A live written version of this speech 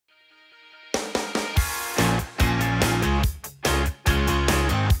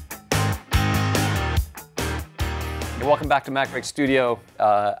welcome back to MacBreak Studio.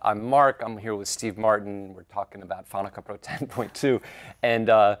 I'm Mark. I'm here with Steve Martin. We're talking about Final Cut Pro 10.2.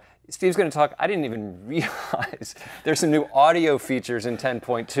 And Steve's going to talk, I didn't even realize there's some new audio features in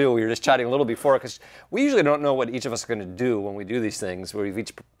 10.2. We were just chatting a little before, because we usually don't know what each of us are going to do when we do these things. We've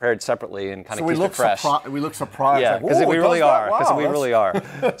each prepared separately and kind of keep it fresh. We look surprised. Yeah, because like, we really are. Because wow, we really are.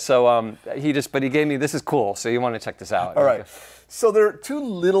 So but he gave me, this is cool, so you want to check this out. All right. So there are two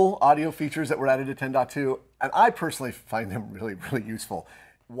little audio features that were added to 10.2, and I personally find them really, really useful.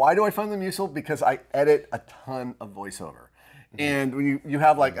 Why do I find them useful? Because I edit a ton of voiceover. And when you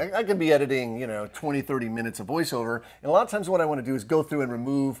have like, I can be editing, 20, 30 minutes of voiceover. And a lot of times what I want to do is go through and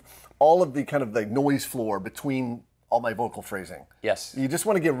remove all of the kind of the noise floor between all my vocal phrasing. Yes. You just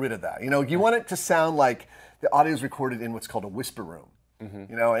want to get rid of that. You want it to sound like the audio is recorded in what's called a whisper room.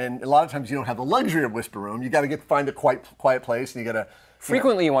 And a lot of times you don't have the luxury of whisper room. You got to find a quiet place, and you got to.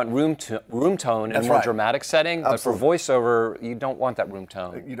 Frequently you want room tone in a more dramatic setting, Absolutely. but for voiceover, you don't want that room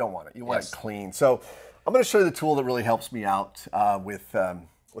tone. You don't want it. You want it clean. So I'm going to show you the tool that really helps me out with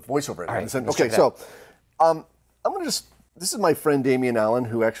voiceover. All right, Okay, so I'm going to just. This is my friend Damian Allen,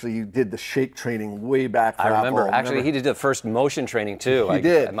 who actually did the shake training way back for remember. Apple. Actually, he did the first motion training too. He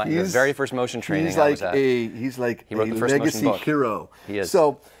did. The very first motion training. He's like a legacy hero. He is.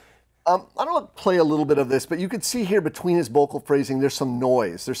 So I'm going to play a little bit of this, but you can see here between his vocal phrasing, there's some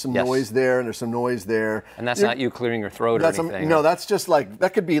noise. There's some noise there, and there's some noise there. And that's not you clearing your throat or anything. No, that's just like,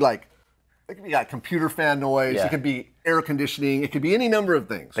 that could be like computer fan noise. It could be air conditioning. It could be any number of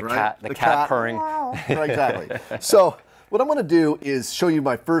things. The right? cat purring. Right, exactly. So what I'm going to do is show you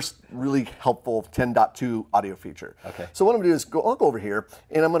my first really helpful 10.2 audio feature. Okay. So what I'm going to do is I'll go over here,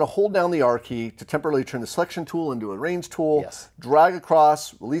 and I'm going to hold down the R key to temporarily turn the selection tool into a range tool, drag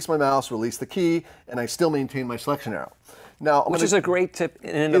across, release my mouse, release the key, and I still maintain my selection arrow. Now, Which is a great tip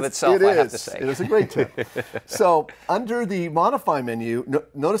in and of itself, I have to say. It is a great tip. So under the Modify menu,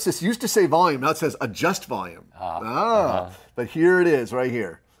 notice this used to say volume, now it says Adjust Volume. But here it is, right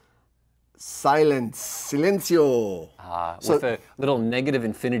here. Silencio. With a little negative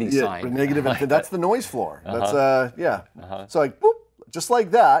infinity sign. That's the noise floor. That's So like, boop, just like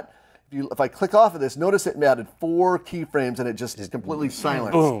that. If I click off of this, notice it added 4 keyframes and it just is completely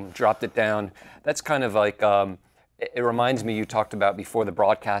silent. Boom, dropped it down. That's kind of like, it reminds me, you talked about before the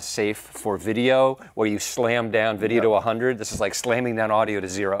broadcast safe for video, where you slam down video to 100. This is like slamming down audio to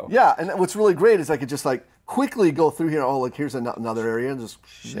 0. Yeah, and what's really great is I could just like quickly go through here. Oh, look, here's another area, and just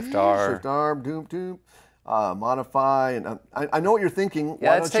Shift R, doom, doom. Modify, and I know what you're thinking.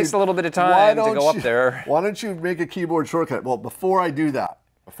 Yeah, it takes a little bit of time to go up there. Why don't you make a keyboard shortcut? Well, before I do that,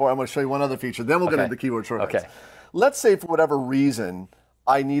 I'm going to show you one other feature, then we'll get into the keyboard shortcuts. Okay. Let's say for whatever reason,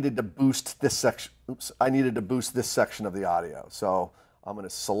 I needed to boost this section. I needed to boost this section of the audio. So I'm going to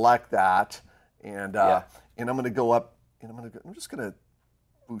select that, and I'm going to go up, and I'm just going to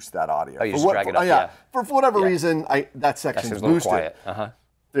boost that audio. Oh, you just drag it up, For whatever reason, that section's boosted.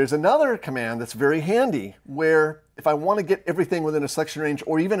 There's another command that's very handy where if I want to get everything within a selection range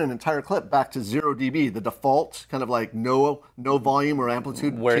or even an entire clip back to 0 dB, the default kind of like no volume or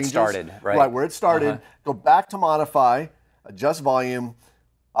amplitude where changes. It started, right? Right, where it started. Go back to Modify, Adjust Volume,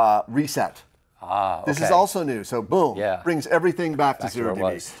 Reset. This is also new, so boom, brings everything back to 0 dB.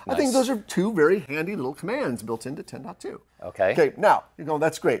 Nice. I think those are 2 very handy little commands built into 10.2. Okay, now, you're going,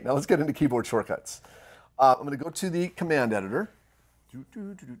 that's great. Now let's get into keyboard shortcuts. I'm going to go to the command editor.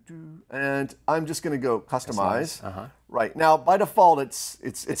 And I'm just going to go customize. Right now, by default, it's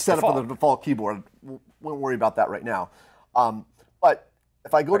set up with the default keyboard. Won't worry about that right now. But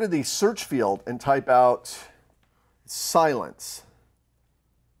if I go to the search field and type out silence,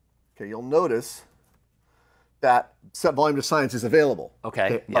 okay, you'll notice that set volume to silence is available.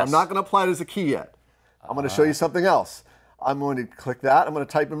 Okay. But I'm not going to apply it as a key yet. I'm going to show you something else. I'm going to click that. I'm going to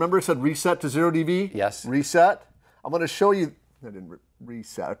type. Remember, it said reset to 0 dB. Yes. Reset. I'm going to show you. I didn't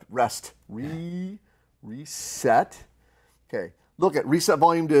reset. Reset. Okay. Look at reset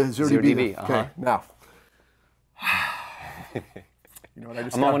volume to 0 dB. Okay. Now. You know what I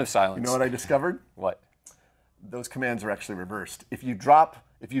discovered? A moment of silence. You know what I discovered? What? Those commands are actually reversed. If you drop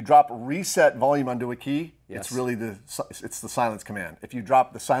reset volume onto a key, it's really the silence command. If you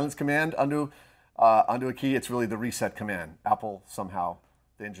drop the silence command onto a key, it's really the reset command. Apple somehow.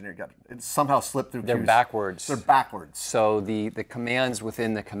 The engineer it somehow slipped through. They're backwards. They're backwards. So the commands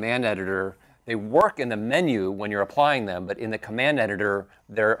within the command editor, they work in the menu when you're applying them, but in the command editor,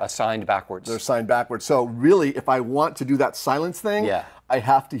 they're assigned backwards. They're assigned backwards. So really, if I want to do that silence thing, I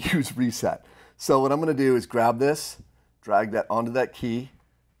have to use reset. So what I'm going to do is grab this, drag that onto that key,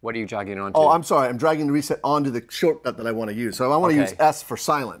 What are you dragging it onto? Oh, I'm sorry. I'm dragging the reset onto the shortcut that I want to use. So I want to use S for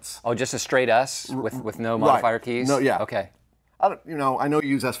silence. Oh, just a straight S with no modifier keys? No, yeah. Okay. I know you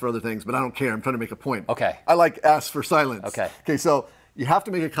use S for other things, but I don't care. I'm trying to make a point. Okay. I like S for silence. Okay. Okay, so you have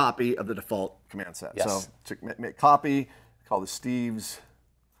to make a copy of the default command set. Yes. So to make copy, call this Steve's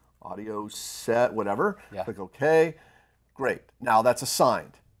audio set, whatever. Yeah. Click OK. Great. Now that's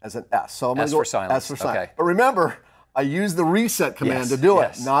assigned as an S. So I'm going to S go for silence. S for silence. Okay. But remember, I use the reset command to do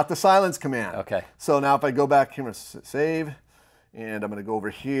it, not the silence command. Okay. So now if I go back here, I'm going to save, and I'm going to go over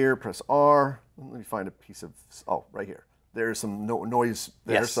here, press R. Let me find a piece of, right here. There's some noise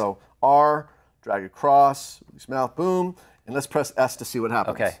there. Yes. So R, drag across, release mouth, boom, and let's press S to see what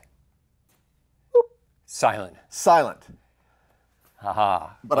happens. Okay. Boop. Silent. Silent.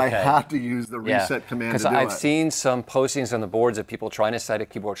 Haha. But I have to use the reset command to do it. Because I've seen some postings on the boards of people trying to set a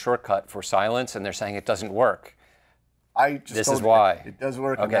keyboard shortcut for silence, and they're saying it doesn't work. This is why. It does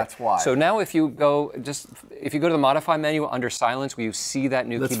work, and that's why. So now if you go to the modify menu under silence, will you see that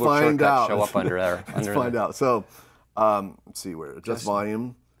new keyboard shortcut show up under there? Let's find out. So let's see where. Adjust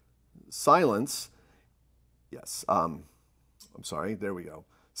volume. Silence. Yes. I'm sorry. There we go.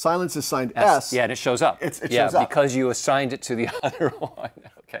 Silence is signed S. Yeah, and it shows up. It shows up. Because you assigned it to the other one.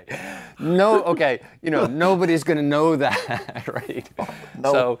 Okay. No, okay. Nobody's going to know that, right?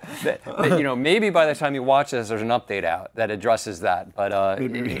 No. So, maybe by the time you watch this, there's an update out that addresses that. But,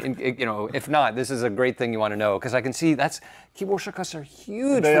 if not, this is a great thing you want to know, because I can see keyboard shortcuts are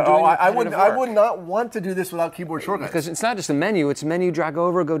huge. I would not want to do this without keyboard shortcuts. Because it's not just a menu, it's menu, drag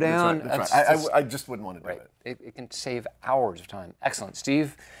over, go down. That's right. I just wouldn't want to do it. It can save hours of time. Excellent.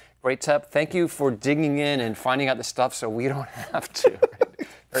 Steve, great tip. Thank you for digging in and finding out the stuff so we don't have to. Right?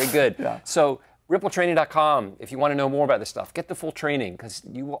 Very good. Yeah. So rippletraining.com, if you want to know more about this stuff, get the full training, because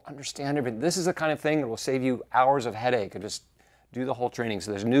you will understand everything. This is the kind of thing that will save you hours of headache, and just do the whole training.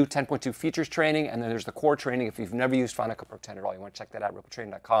 So there's new 10.2 features training, and then there's the core training. If you've never used Final Cut Pro 10 at all, you want to check that out,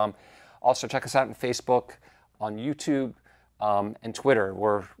 rippletraining.com. Also, check us out on Facebook, on YouTube, and Twitter.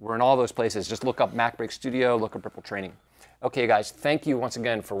 We're in all those places. Just look up MacBreak Studio, look up Ripple Training. Okay, guys, thank you once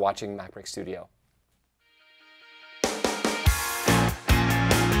again for watching MacBreak Studio.